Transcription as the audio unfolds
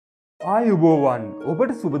ආයුබෝවන්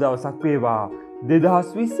ඔබට සුබ දවසක් වේවා.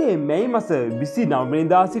 2020 මැයි මාස 29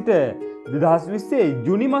 වෙනිදා සිට 2020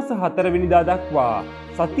 ජුනි මාස 4 වෙනිදා දක්වා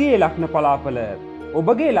සතියේ ලග්න පලාපල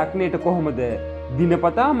ඔබගේ ලග්නයට කොහොමද?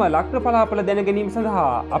 දිනපතාම ලග්න පලාපල දැන ගැනීම සඳහා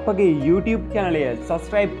අපගේ YouTube channelය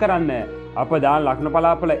subscribe කරන්න. අප දාන ලග්න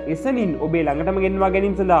පලාපල එසනින් ඔබේ ළඟටම ගෙන්වා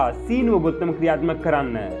ගැනීම සඳහා සීනුව බොත්තම ක්‍රියාත්මක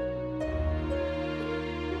කරන්න.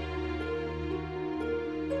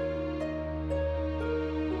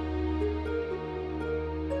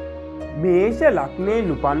 මේෂ ලග්නයෙන්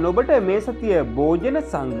උපන් ඔබට මේ සතිය භෝජන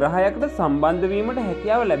සංග්‍රහයකට සම්බන්ධ වීමට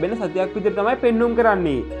හැකියාව ලැබෙන සතියක් විදිහට තමයි පෙන්වුම්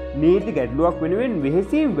කරන්නේ. නීති ගැටලුවක් වෙනුවෙන්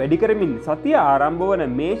වෙහෙසීම් වැඩි කරමින් සතිය ආරම්භ වන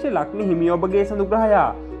මේෂ ලග්න හිමියෝ ඔබගේ සඳුග්‍රහය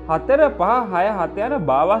 4, 5, 6, 7 යන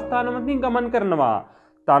භාවස්ථාන මතින් ගමන් කරනවා.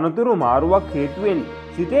 තනතුරු මාරුවක් හේතුවෙන්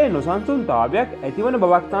සිතේ නොසන්සුන්තාවයක් ඇතිවන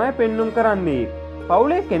බවක් තමයි පෙන්වුම් කරන්නේ.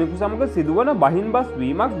 පවුලේ කෙනෙකු සමග සිදුවන බහින්බස්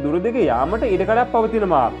වීමක් දුරදිග යාමට ඉඩකඩක්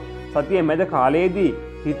පවතිනවා. සතිය මැද කාලයේදී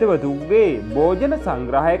හිතවතුන්ගේ භෝජන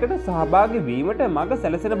සංග්‍රහයකට සහභාගී වීමට මඟ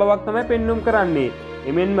සැලසෙන බවක් තමයි පෙන්වුම් කරන්නේ.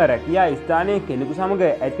 එමෙන්ම රැකියා ස්ථානයේ කෙනෙකු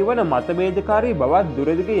සමග ඇතිවන මතභේදකාරී බවක්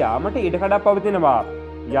දුරදිග යාමට ඉඩකඩක් පවතිනවා.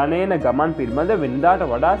 යන්නේන ගමන් පිළිබඳ වෙනදාට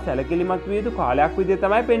වඩා සැලකිලිමත් විය යුතු කාලයක් විදිහට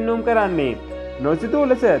තමයි පෙන්වුම් කරන්නේ. නොසිතූ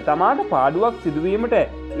ලෙස තමාට පාඩුවක් සිදුවීමට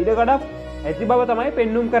ඉඩකඩක් ඇති බව තමයි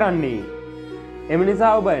පෙන්වුම් කරන්නේ. එම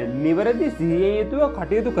නිසා ඔබ නිවැරදි සිහියෙන් යුතුව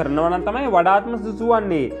කටයුතු කරනවා නම් තමයි වඩාත්ම සුසු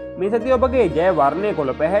වන්නේ. මේ සතිය ඔබගේ ජය වර්ණය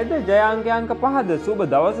කොළ පැහැද, ජය අංක 5ද සුබ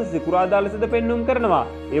දවස සිකුරාදා ලෙසද පෙන්වුම් කරනවා.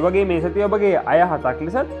 ඒ වගේ මේ සතිය ඔබගේ අය 7ක්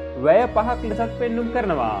ලෙසත්, වැය 5ක් ලෙසත් පෙන්වුම්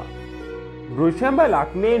කරනවා. වෘෂභ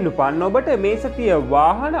ලග්නයෙන් උපන් ඔබට මේ සතිය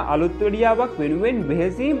වාහන අලුත් වෙඩියාවක් වෙනුවෙන්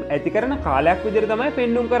වෙහෙසීම් ඇති කරන කාලයක් විදිහට තමයි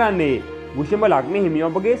පෙන්වුම් කරන්නේ. වෘෂභ ලග්න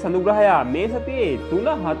හිමියෝ ඔබගේ සඳුග්‍රහය මේ සතියේ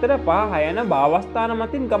 3, 4, 5, 6 යන භාවස්ථාන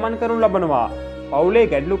මතින් ගමන් කරනු ලබනවා. පවුලේ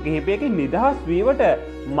ගැටලු කිහිපයකින් නිදහස් වීමට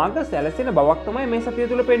මඟ සැලසෙන බවක් තමයි මේ සතිය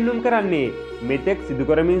තුළ පෙන්වුම් කරන්නේ. මෙතෙක් සිදු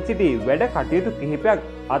කරමින් සිටි වැඩ කටයුතු කිහිපයක්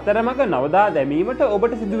අතරමඟ නවදා දැමීමට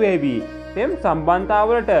ඔබට සිදුවේවි. මෙම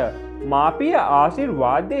සම්බන්ධතාවලට මාපිය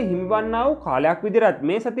ආශිර්වාදය හිමිවන්නා වූ කාලයක් විදිහට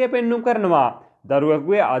මේ සතිය පෙන්වුම් කරනවා.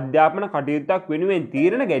 දරුවෙකුගේ අධ්‍යාපන කටයුත්තක් වෙනුවෙන්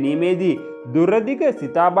තීරණ ගැනීමේදී දුරදිග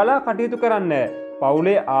සිතා බලා කටයුතු කරන්න.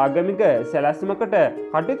 පවුලේ ආගමික සැලැස්මකට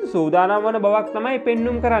කටයුතු සූදානම් වන බවක් තමයි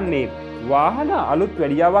පෙන්වුම් කරන්නේ. වාහන අලුත්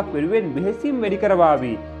වැඩියාවක් වෙනුවෙන් වෙහෙසීම් වැඩි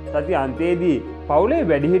කරවාවි. සති අන්තයේදී පවුලේ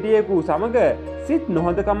වැඩිහිටියෙකු සමග සිත්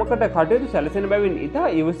නොහොඳකමකට කටයුතු සැලසෙන බැවින්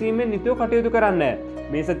ඉතා ඉවසීමෙන් යුතුව කටයුතු කරන්න.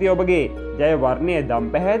 මේ සතිය ඔබගේ ජය වර්ණය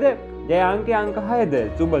දම් පැහැද, ජය අංක 6ද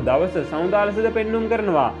සුබ දවස සමුදා ලෙසද පෙන්වුම්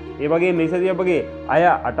කරනවා. ඒ වගේ මේ සතිය ඔබගේ අය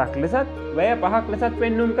 8ක් ලෙසත්, වැය 5ක් ලෙසත්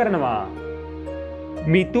පෙන්වුම් කරනවා.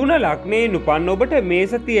 මිථුන ලග්නයෙන් උපන් ඔබට මේ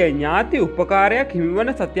සතිය ඥාති උපකාරයක් හිමිවන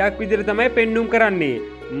සතියක් විදිහට තමයි පෙන්වුම් කරන්නේ.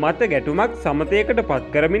 මත ගැටුමක් සමතයකට පත්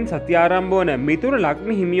කරමින් සතිය ආරම්භ වන මිථුන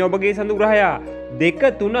ලග්න හිමියෝ ඔබගේ සඳුග්‍රහය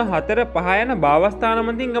 2, 3, 4, 5 යන භාවස්ථාන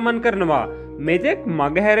මතින් ගමන් කරනවා. මෙතෙක්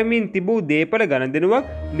මගහැරමින් තිබූ දේපල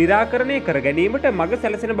ගණදෙනුවක් निराකරණය කර ගැනීමට මඟ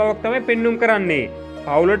සැලසෙන බවක් තමයි පෙන්වුම් කරන්නේ.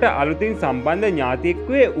 පවුලට අලුතින් සම්බන්ධ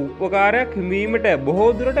ඥාතියෙකුගේ උපකාරයක් හිමිවීමට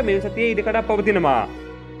බොහෝ දුරට මේ සතියේ ඉඩකඩක් පවතිනවා.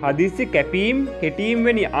 හදිස්සි කැපීම්, කෙටීම්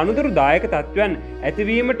වැනි අනුතුරුදායක තත්ත්වයන්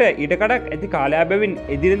ඇතිවීමට ඉඩකඩක් ඇති කාලයක් බැවින්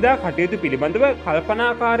එදිනදා කටයුතු පිළිබඳව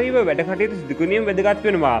කල්පනාකාරීව වැඩ කටයුතු සිදු කිරීම වැදගත්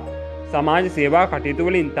වෙනවා. සමාජ සේවා කටයුතු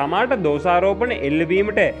වලින් තමාට දෝෂාරෝපණ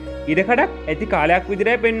එල්ලවීමට ඉඩකඩක් ඇති කාලයක්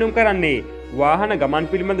විදිහට පෙන්වුම් කරන්නේ. වාහන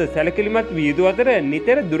ගමන් පිළිබඳ සැලකිලිමත් විය යුතු අතර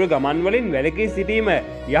නිතර දුර ගමන් වලින් වැළකී සිටීම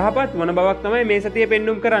යහපත් වන බවක් තමයි මේ සතිය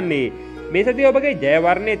පෙන්වුම් කරන්නේ. මේ සතිය ඔබගේ ජය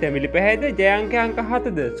වර්ණයේ තැඹිලි පැහැද, ජය අංක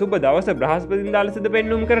 7ද සුබ දවස බ්‍රහස්පතින්දා ලෙසද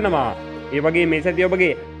පෙන්වුම් කරනවා. ඒ වගේ මේ සතිය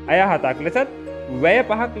ඔබගේ අය 7ක් ලෙසත්, වැය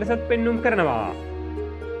 5ක් ලෙසත් පෙන්වුම් කරනවා.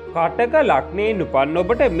 කටක ලග්නයෙන් උපන්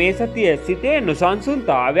ඔබට මේ සතිය සිතේ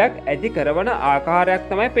නොසන්සුන්තාවයක් ඇති කරන ආකාරයක්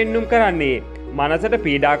තමයි පෙන්වුම් කරන්නේ. මනසට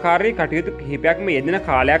පීඩාකාරී කටයුතු කිහිපයක්ම යෙදෙන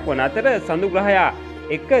කාලයක් වන අතර සඳුග්‍රහය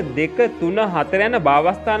 1, 2, 3, 4 යන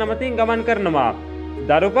භාවස්ථාන මතින් ගමන් කරනවා.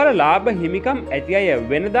 දරුපල ලාභ හිමිකම් ඇති අය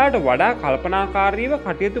වෙනදාට වඩා කල්පනාකාරීව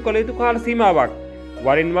කටයුතු කළ යුතු කාල සීමාවක්.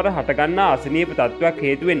 වරින් වර හටගන්නා අසනීප තත්ත්වයක්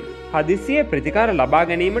හේතුවෙන් හදිසියේ ප්‍රතිකාර ලබා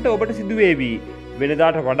ගැනීමට ඔබට සිදුවේවි.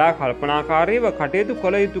 වෙනදාට වඩා කල්පනාකාරීව කටයුතු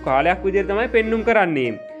කළ යුතු කාලයක් විදිහට තමයි පෙන්වුම්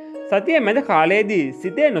කරන්නේ. සතිය මැද කාලයේදී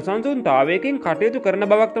සිතේ නොසන්සුන්තාවයකින් කටයුතු කරන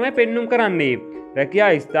බවක් තමයි පෙන්වුම් කරන්නේ.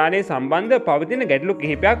 රැකියා ස්ථානයේ සම්බන්ධ පවතින ගැටලු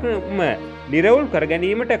කිහිපයක්ම නිරවුල් කර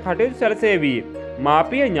ගැනීමට කටයුතු සැලසේවි.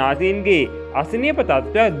 මාපිය ඥාතීන්ගේ අසනීප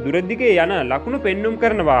තත්ත්වයක් දුරදිගේ යන ලකුණු පෙන්වුම්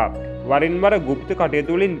කරනවා. වරින් වර গুপ্ত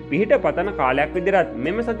කටයුතු වලින් පිහිට පතන කාලයක් විදිහට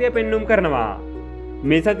මෙම සතිය පෙන්වුම් කරනවා.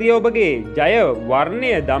 මේ සතිය ඔබගේ ජය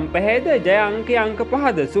වර්ණය දම් පැහැද, ජය අංක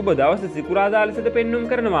 5ද සුබ දවස සිකුරාදා ලෙසද පෙන්වුම්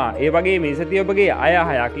කරනවා. ඒ වගේ මේ සතිය ඔබගේ අය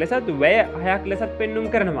 6ක් ලෙසත්, වැය 6ක් ලෙසත් පෙන්වුම්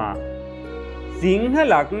කරනවා. සිංහ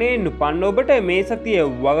ලග්නයෙන් උපන්න ඔබට මේ සතිය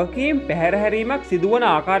වගකීම් පැහැරහැරීමක් සිදුවන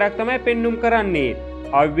ආකාරයක් තමයි පෙන්눔 කරන්නේ.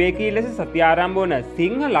 අවිවේකී ලෙස සතිය ආරම්භ වන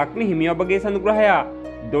සිංහ ලග්න හිමි ඔබගේ සඳුග්‍රහයා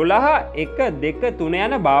 12 1 2 3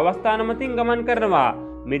 යන භාවස්ථාන මතින් ගමන් කරනවා.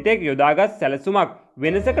 මෙතෙක් යොදාගත් සැලසුමක්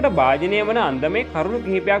වෙනසකට භාජනය වන අන්දමේ කරුණු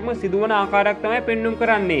කිහිපයක්ම සිදුවන ආකාරයක් තමයි පෙන්눔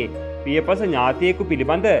කරන්නේ. පියපස ඥාතියෙකු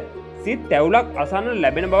පිළිබඳ සිත් තැවුලක් අසන්න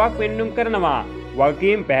ලැබෙන බවක් පෙන්눔 කරනවා.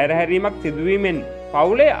 වගකීම් පැහැරහැරීමක් සිදුවීමෙන්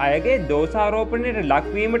පවුලේ අයගේ දෝෂාරෝපණයට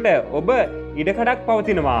ලක්වීමට ඔබ ඉඩකඩක්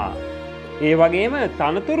පවතිනවා. ඒ වගේම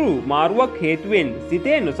තනතුරු මාරුවක් හේතුවෙන්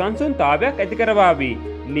සිතේ නොසන්සුන්තාවයක් ඇති කරවාවි.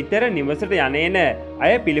 නිතර නිවසට යන්නේන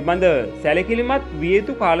අය පිළිබඳ සැලකිලිමත් විය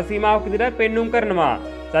යුතු කාල සීමාවක් විදිහට පෙන්눔 කරනවා.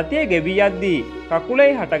 සතිය ගෙවී යද්දී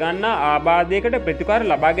කකුලේ හටගන්නා ආබාධයකට ප්‍රතිකාර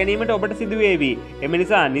ලබා ගැනීමට ඔබට සිදු වේවි. එම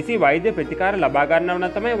නිසා නිසි වෛද්‍ය ප්‍රතිකාර ලබා ගන්නව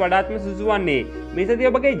නම් තමයි වඩාත්ම සුදුසු වන්නේ. මේ සතිය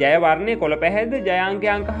ඔබගේ ජය වර්ණය කොළ පැහැද්ද, ජය අංකය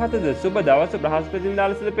අංක 7ද, සුබ දවස බ්‍රහස්පතින්දා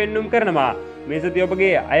ලෙසද පෙන්눔 කරනවා. මේ සතිය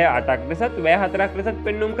ඔබගේ අය 8ක් ලෙසත්, වැය 4ක් ලෙසත්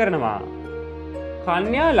පෙන්눔 කරනවා.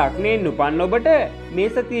 කන්‍යා ලග්නයෙන් උපන්න ඔබට මේ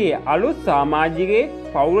සතියේ අලුත් සමාජිකයෙක්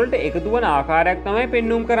පවුලට එකතු වන ආකාරයක් තමයි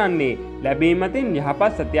පෙන්눔 කරන්නේ. ලැබීමතින්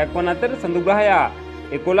යහපත් සතියක් වන අතර සඳුග්‍රහයා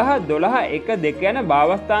 11 12 1 2 යන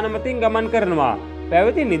භාවස්ථාන මතින් ගමන් කරනවා.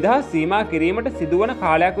 පැවති නිදහස් සීමා කිරීමට සිදුවන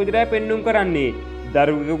කාලයක් විදිහට පෙන්눔 කරන්නේ.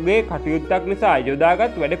 දරුවෙකුගේ කටයුත්තක් නිසා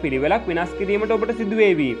යොදාගත් වැඩ පිළිවෙලක් විනාශ කිරීමට ඔබට සිදු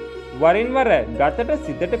වේවි. වරින් වර ගතට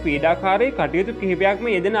සිතට පීඩාකාරී කටයුතු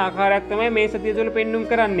කිහිපයක්ම යෙදෙන ආකාරයක් තමයි මේ සතිය තුළ පෙන්눔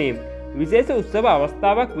කරන්නේ. විශේෂ උත්සව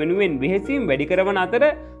අවස්ථාවක් වෙනුවෙන් වෙහෙසීම් වැඩි කරන අතර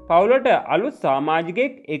පවුලට අලුත්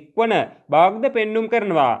සමාජිකයෙක් එක්වන බවක්ද පෙන්눔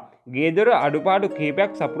කරනවා. ගේදොර අඩුපාඩු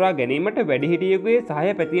කිහිපයක් සපුරා ගැනීමට වැඩිහිටියෙකුගේ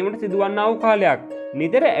සහාය පැතීමට සිදුවන්නා වූ කාලයක්.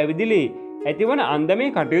 නිතර ඇවිදිලි ඇතිවන අන්දමේ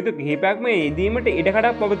කටයුතු කිහිපයක්ම යෙදීමට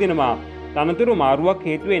ඉඩකඩක් පවතිනවා. තනතුරු මාරුවක්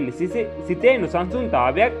හේතුවෙන් සිතේ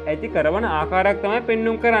නොසන්සුන්තාවයක් ඇති කරවන ආකාරයක් තමයි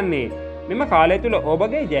පෙන්눔 කරන්නේ. මෙම කාලය තුළ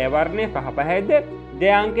ඔබගේ ජය වර්ණය කහ පැහැද්ද,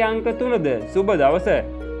 ජය අංකය අංක 3ද, සුබ දවස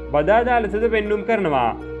බදාදා ලෙසද පෙන්눔 කරනවා.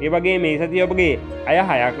 ඒ වගේ මේ සතිය ඔබගේ අය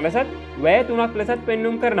 6ක් ලෙසත්, වැය 3ක් ලෙසත්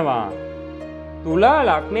පෙන්눔 කරනවා. තුලා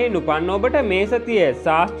ලග්නයෙන් උපන්න ඔබට මේ සතිය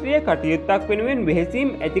ශාස්ත්‍රීය කටයුත්තක් වෙනුවෙන් වෙහෙසීම්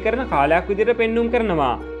ඇති කරන කාලයක් විදිහට පෙන්눔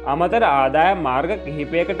කරනවා. අමතර ආදායම් මාර්ග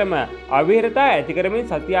කිහිපයකටම අවිහිරතා ඇති කරමින්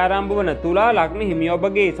සතිය ආරම්භ වන තුලා ලග්න හිමි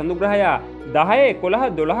ඔබගේ සඳුග්‍රහයා 10 11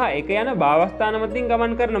 12 1 යන භාවස්ථාන මතින්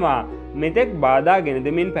ගමන් කරනවා. මෙතෙක් බාධා ගෙන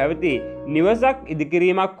දෙමින් පැවති නිවසක්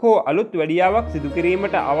ඉදිකිරීමක් හෝ අලුත් වැඩියාවක් සිදු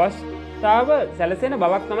කිරීමට අවස්ථාව සැලසෙන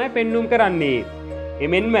බවක් තමයි පෙන්눔 කරන්නේ.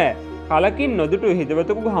 එමෙන්ම කලකින් නොදුටු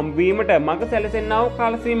හිතවතෙකු හම්බවීමට මඟ සැලසෙන්නා වූ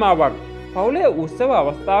කාල සීමාවක්. පවුලේ උත්සව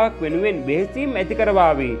අවස්ථාවක් වෙනුවෙන් වෙහෙසීම් ඇති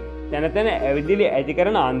කරවාවි. තැන තැන ඇවිදිලි ඇති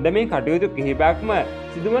කරන අන්දමේ කටයුතු කිහිපයක්ම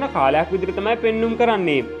සිදුවන කාලයක් විදිහට තමයි පෙන්눔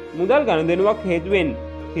කරන්නේ. මුදල් ගනුදෙනුවක් හේතුවෙන්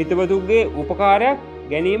හිතවතුන්ගේ උපකාරයක්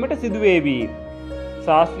ගැනීමට සිදු වේවි.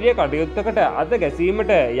 ශාස්ත්‍රීය කටයුත්තකට අත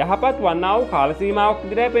ගැසීමට යහපත් වන්නා වූ කාල සීමාවක්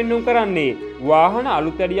විදිහට පෙන්눔 කරන්නේ. වාහන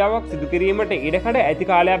අලුත් වැඩියාවක් සිදු කිරීමට ඉඩකඩ ඇති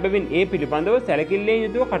කාලයක් බැවින් ඒ පිළිබඳව සැලකිල්ලෙන්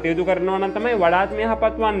යුතුව කටයුතු කරනවා නම් තමයි වඩාත්ම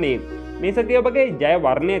යහපත් වන්නේ. මේ සතිය ඔබගේ ජය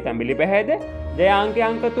වර්ණය තැඹිලි පැහැද, ජය අංකය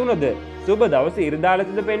අංක 3ද, සුබ දවස ඉරිදා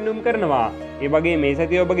ලෙසද පෙන්눔 කරනවා. ඒ වගේ මේ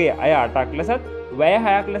සතිය ඔබගේ අය 8ක් ලෙසත්, වැය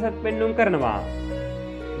 6ක් ලෙසත් පෙන්눔 කරනවා.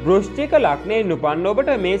 වෘශ්චික ලග්නයෙන් උපන්න ඔබට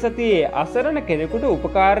මේ සතියේ අසරණ කෙනෙකුට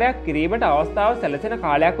උපකාරයක් කිරීමට අවස්ථාව සැලසෙන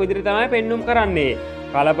කාලයක් විදිහට තමයි පෙන්눔 කරන්නේ.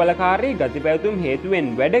 කලබලකාරී ගති පැවතුම් හේතුවෙන්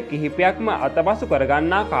වැඩ කිහිපයක්ම අතපසු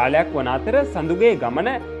කරගන්නා කාලයක් වන අතර සඳුගේ ගමන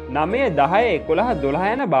 9 10 11 12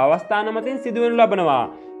 යන භාවස්ථාන මතින් සිදුවනු ලබනවා.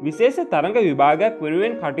 විශේෂ තරඟ විභාගයක්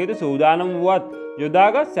වෙනුවෙන් කටයුතු සූදානම් වුවත්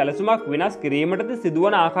යොදාගත් සැලසුමක් විනාශ කිරීමටද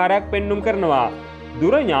සිදුවන ආකාරයක් පෙන්눔 කරනවා.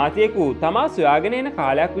 දුර ඥාතියෙකු තමා සොයාගෙන එන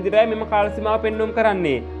කාලයක් විදිහට මෙම කාල සීමාව පෙන්눔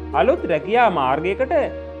කරන්නේ. අලුත් රැකියා මාර්ගයකට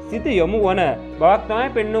සිත යොමු වන බවක් තමයි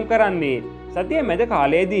පෙන්눔 කරන්නේ. සතිය මැද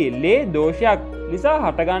කාලයේදී ලේ දෝෂයක් නිසා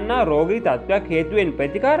හටගන්නා රෝගී තත්ත්වයක් හේතුවෙන්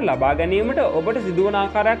ප්‍රතිකාර ලබා ගැනීමට ඔබට සිදුවන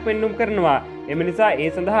ආකාරයක් පෙන්눔 කරනවා. එම නිසා ඒ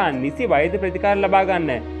සඳහා නිසි වෛද්‍ය ප්‍රතිකාර ලබා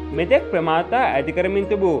ගන්න. මෙතෙක් ප්‍රමාදතා ඇති කරමින්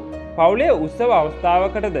තිබූ පවුලේ උත්සව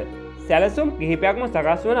අවස්ථාවකටද සැලසුම් කිහිපයක්ම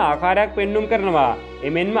සකස් වන ආකාරයක් පෙන්눔 කරනවා.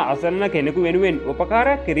 එමෙන්ම අසරණ කෙනෙකු වෙනුවෙන්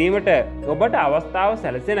උපකාරයක් කිරීමට ඔබට අවස්ථාව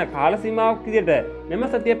සැලසෙන කාල සීමාවක් විදිහට මෙම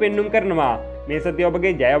සතිය පෙන්눔 කරනවා. මේ සතිය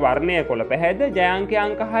ඔබගේ ජය වර්ණය කොළ පැහැද, ජය අංකය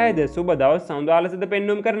අංක 6ද, සුබ දවස් සඳුදා ලෙසද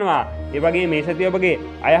පෙන්눔 කරනවා. ඒ වගේ මේ සතිය ඔබගේ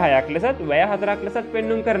අය 6ක් ලෙසත්, වැය 4ක් ලෙසත්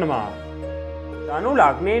පෙන්눔 කරනවා. ධනු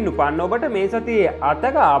ලග්නයෙන් උපන්න ඔබට මේ සතියේ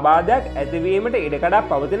අතක ආබාධයක් ඇතිවීමට ඉඩකඩක්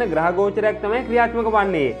පවතින ග්‍රහ ගෝචරයක් තමයි ක්‍රියාත්මක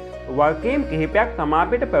වන්නේ. වගකීම් කිහිපයක්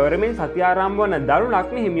සමාපිට පැවරමින් සතිය ආරම්භ වන ධනු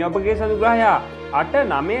ලග්න හිමි ඔබගේ සඳුග්‍රහයා 8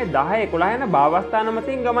 9 10 11 යන භාවස්ථාන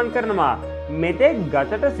මතින් ගමන් කරනවා. මෙතෙක්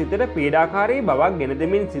ගතට සිතට පීඩාකාරී බවක් ගෙන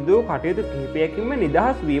දෙමින් සිදු කටයුතු කිහිපයකින්ම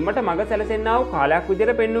නිදහස් වීමට මඟ සැලසෙන්නා වූ කාලයක්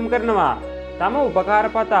විදිහට පෙන්눔 කරනවා. තම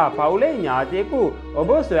උපකාරපතා පවුලේ ඥාතියෙකු ඔබ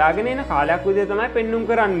සොයාගෙන එන කාලයක් විදිහට තමයි පෙන්눔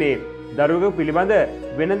කරන්නේ. දරුවෙකු පිළිබඳ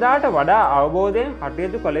වෙනදාට වඩා අවබෝධයෙන්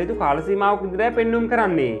කටයුතු කළ යුතු කාල සීමාවක් විදිහට පෙන්눔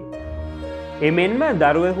කරන්නේ. එමෙන්ම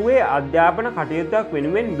දරුවෙකුගේ අධ්‍යාපන කටයුත්තක්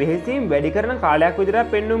වෙනුවෙන් බෙහෙසින් වැඩි කරන කාලයක්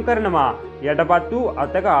විදිහට පෙන්눔 කරනවා. යටපත් වූ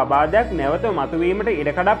අතක ආබාධයක් නැවත මතුවීමට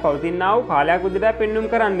ඉඩකඩක් පවතිනා වූ කාලයක් විදිහට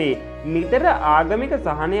පෙන්눔 කරන්නේ. නිතර ආගමික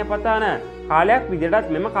සහනය පතාන කාලයක්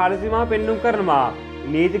විදිහටත් මෙම කාල සීමාව පෙන්눔 කරනවා.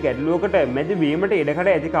 නීති ගැටලුවකට මැදි වීමට ඉඩකඩ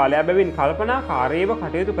ඇති කාලයක් බැවින් කල්පනාකාරීව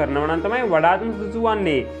කටයුතු කරනවා නම් තමයි වඩාත්ම සුදුසු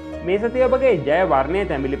වන්නේ. මේ සතිය ඔබගේ ජය වර්ණය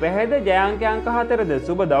තැඹිලි පැහැද ජය අංක 4ද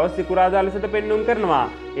සුබ දවස් සිකුරාදා ලෙසට පෙන්눔 කරනවා.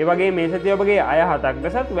 ඒ වගේ මේ සතිය ඔබගේ අය 7ක්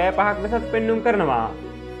ලෙසත් වැය 5ක් ලෙසත් පෙන්눔 කරනවා.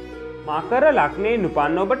 මකර ලග්නයෙන්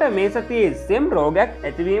උපන්න ඔබට මේ සතියේ සෙම් රෝගයක්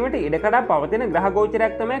ඇතිවීමට ඉඩකඩක් පවතින ග්‍රහ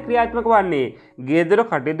ගෝචරයක් තමයි ක්‍රියාත්මක වන්නේ. ගේදොර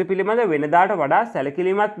කටයුතු පිළිබඳ වෙනදාට වඩා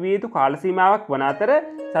සැලකිලිමත් විය යුතු කාල සීමාවක් වන අතර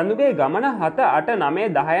සඳුගේ ගමන 7, 8, 9,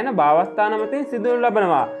 10 යන භාවස්ථාන මතින් සිදුවනු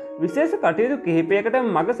ලබනවා. විශේෂ කටයුතු කිහිපයකට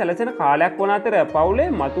මඟ සැලසෙන කාලයක් වන අතර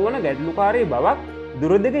පවුලේ මතුවන ගැටලුකාරී බවක්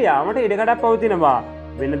දුරදිග යාමට ඉඩකඩක් පවතිනවා.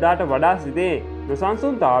 වෙනදාට වඩා සිතේ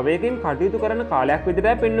නොසන්සුන්තාවයකින් කටයුතු කරන කාලයක්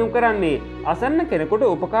විදිහට පෙන්눔 කරන්නේ. අසන්න කෙනෙකුට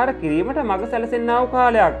උපකාර කිරීමට මඟ සැලසෙන්නා වූ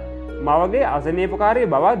කාලයක්. මවගේ අසනීපකාරී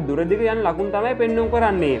බවක් දුරදිග යන ලකුණු තමයි පෙන්눔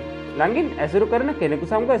කරන්නේ. ළඟින් ඇසුරු කරන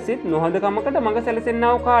කෙනෙකු සමග සිත් නොහොඳකමකට මඟ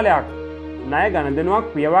සැලසෙන්නා වූ කාලයක්. ණය ගණදනුවක්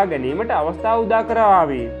පියවා ගැනීමට අවස්ථාව උදා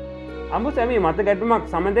කරවාවි. අඹු සැමි මත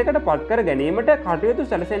ගැටුමක් සමදයකට පත් කර ගැනීමට කටයුතු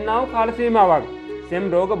සැලසෙන්නා වූ කාල සීමාවක්.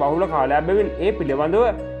 සෙම් රෝග බහුල කාලයක් බැවින් ඒ පිළිබඳව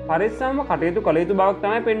පරිස්සම්ව කටයුතු කළ යුතු බවක්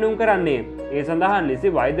තමයි පෙන්눔 කරන්නේ. ඒ සඳහා නිසි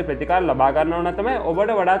වෛද්‍ය ප්‍රතිකාර ලබා ගන්නව නම් තමයි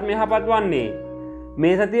ඔබට වඩාත් යහපත් වන්නේ.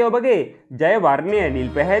 මේ සතිය ඔබගේ ජය වර්ණය නිල්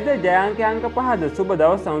පැහැද ජය අංක 5ද සුබ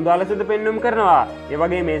දවස් සමුදා ලෙසට පෙන්눔 කරනවා. ඒ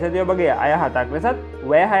වගේ මේ සතිය ඔබගේ අය 7ක් ලෙසත්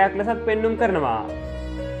වැය 6ක් ලෙසත් පෙන්눔 කරනවා.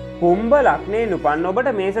 කුම්භ ලග්නයෙන් උපන්න ඔබට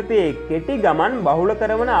මේ සතියේ කෙටි ගමන් බහුල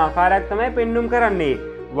කරන ආකාරයක් තමයි පෙන්눔 කරන්නේ.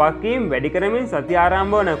 වකීම් වැඩි කරමින් සතිය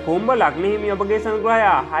ආරම්භ වන කුම්භ ලග්න හිමි ඔබගේ සංග්‍රහය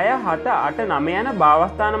 6, 7, 8, 9 යන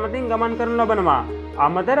භාවස්ථාන මතින් ගමන් කරනු ලබනවා.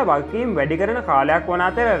 අමතර වකීම් වැඩි කරන කාලයක් වන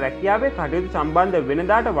අතර රැකියාවේ කටයුතු සම්බන්ධ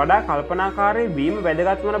වෙනදාට වඩා කල්පනාකාරී වීම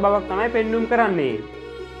වැදගත් වන බවක් තමයි පෙන්눔 කරන්නේ.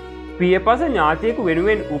 පියපස ඥාතියෙකු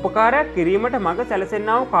වෙනුවෙන් උපකාරයක් කිරීමට මඟ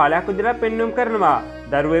සැලසෙන්නා වූ කාලයක් විදිහට පෙන්눔 කරනවා.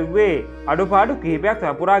 දරුවෙකුගේ අඩුපාඩු කිහිපයක්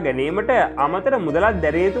සපුරා ගැනීමට අමතර මුදලක්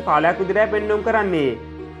දැරිය යුතු කාලයක් විදිහට පෙන්눔 කරන්නේ.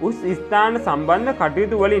 උස් ස්ථාන සම්බන්ධ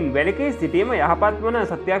කටයුතු වලින් වැළකී සිටීම යහපත් වන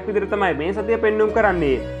සත්‍යයක් විදිහට තමයි මේ සතිය පෙන්눔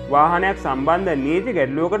කරන්නේ. වාහනයක් සම්බන්ධ නීති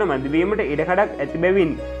ගැටලුවකට මැදිවීමට ඉඩකඩක් ඇති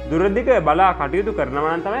බැවින් දුරදිග බලා කටයුතු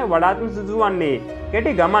කරනවා නම් තමයි වඩාත්ම සුදුසු වන්නේ.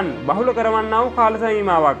 කෙටි ගමන් බහුල කරවන්නා වූ කාල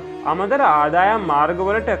සීමාවක්. අමතර ආදායම්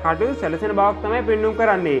මාර්ගවලට කටයුතු සැලසෙන බවක් තමයි පෙන්눔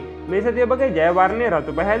කරන්නේ. මේ සතිය ඔබගේ ජය වර්ණය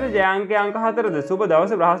රතු පැහැද ජය අංක 4ද සුබ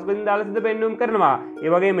දවස බ්‍රහස්පතින්දා ලෙසට පෙන්눔 කරනවා.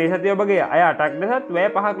 ඒ වගේ මේ සතිය ඔබගේ අය 8ක් ලෙසත් වැය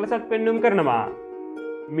 5ක් ලෙසත් පෙන්눔 කරනවා.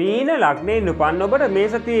 මීන ලග්නයෙන් උපන්න ඔබට මේ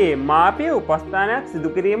සතියේ මාපිය උපස්ථානයක් සිදු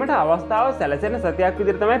කිරීමට අවස්ථාව සැලසෙන සතියක්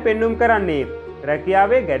විදිහට තමයි පෙන්눔 කරන්නේ.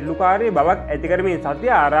 රැකියාවේ ගැටලුකාරී බවක් ඇති කරමින්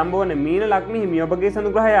සතිය ආරම්භ වන මීන ලග්න හිමි ඔබගේ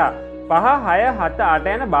සංග්‍රහය 5, 6, 7,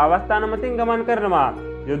 8 යන භාවස්ථාන මතින් ගමන් කරනවා.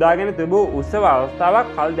 යොදාගෙන තිබූ උත්සව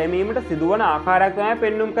අවස්ථාවක් කල් දැමීමට සිදුවන ආකාරයක් තමයි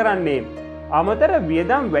පෙන්눔 කරන්නේ. අමතර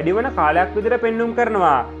වියදම් වැඩිවන කාලයක් විදිහට පෙන්눔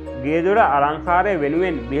කරනවා. ගේදොර අලංකාරය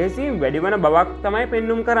වෙනුවෙන් බෙහෙසින් වැඩිවන බවක් තමයි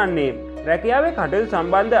පෙන්눔 කරන්නේ. රැකියාවේ කටයුතු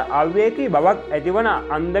සම්බන්ධ අව්‍යයකී බවක් ඇතිවන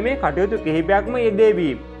අන්දමේ කටයුතු කිහිපයක්ම යෙදේවි.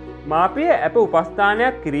 මාපිය අප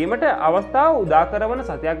උපස්ථානයක් කිරීමට අවස්ථාව උදා කරවන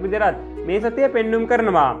සතියක් විදිහට මේ සතිය පෙන්눔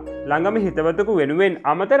කරනවා. ළඟම හිතවතෙකු වෙනුවෙන්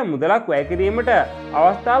අමතර මුදලක් වැය කිරීමට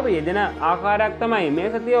අවස්ථාව යෙදෙන ආකාරයක් තමයි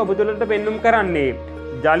මේ සතිය ඔබ තුළට පෙන්눔 කරන්නේ.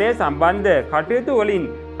 ජලය සම්බන්ධ කටයුතු වලින්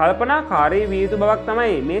කල්පනාකාරී විය යුතු බවක්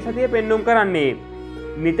තමයි මේ සතිය පෙන්눔 කරන්නේ.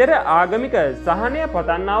 නිතර ආගමික සහනය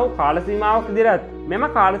පතන්නා වූ කාල සීමාවක් විදිහට මෙම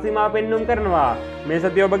කාල සීමාව පෙන්눔 කරනවා. මේ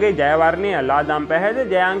සතිය ඔබගේ ජය වර්ණය ලාදම් පැහැද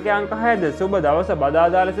ජය අංක 6ද සුබ දවස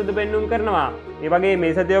බදාදා ලෙසද පෙන්눔 කරනවා. ඒ වගේ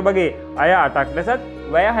මේ සතිය ඔබගේ අය 8ක් ලෙසත්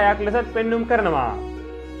වැය 6ක් ලෙසත් පෙන්눔 කරනවා.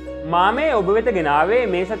 මාමේ ඔබ වෙත ගෙනාවේ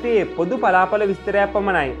මේ සතියේ පොදු පලාපල විස්තරයක්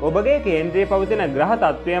පමණයි. ඔබගේ කේන්ද්‍රයේ පවතින ග්‍රහ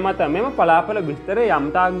තත්ත්වය මත මෙම පලාපල විස්තර යම්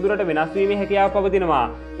තාක් දුරට වෙනස් වීමේ හැකියාව පවතිනවා.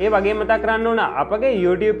 ඒ වගේම මතක් කරන්න ඕන අපගේ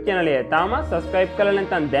YouTube channel එක තාමත් subscribe කරලා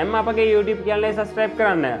නැත්නම් දැන්ම අපගේ YouTube channel එක subscribe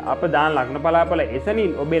කරන්න. අප දාන ලග්න පලාපල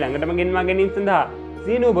එසනින් ඔබේ ළඟටම ගෙන්වා ගැනීම සඳහා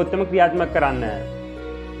සීනුව බොත්තම ක්‍රියාත්මක කරන්න.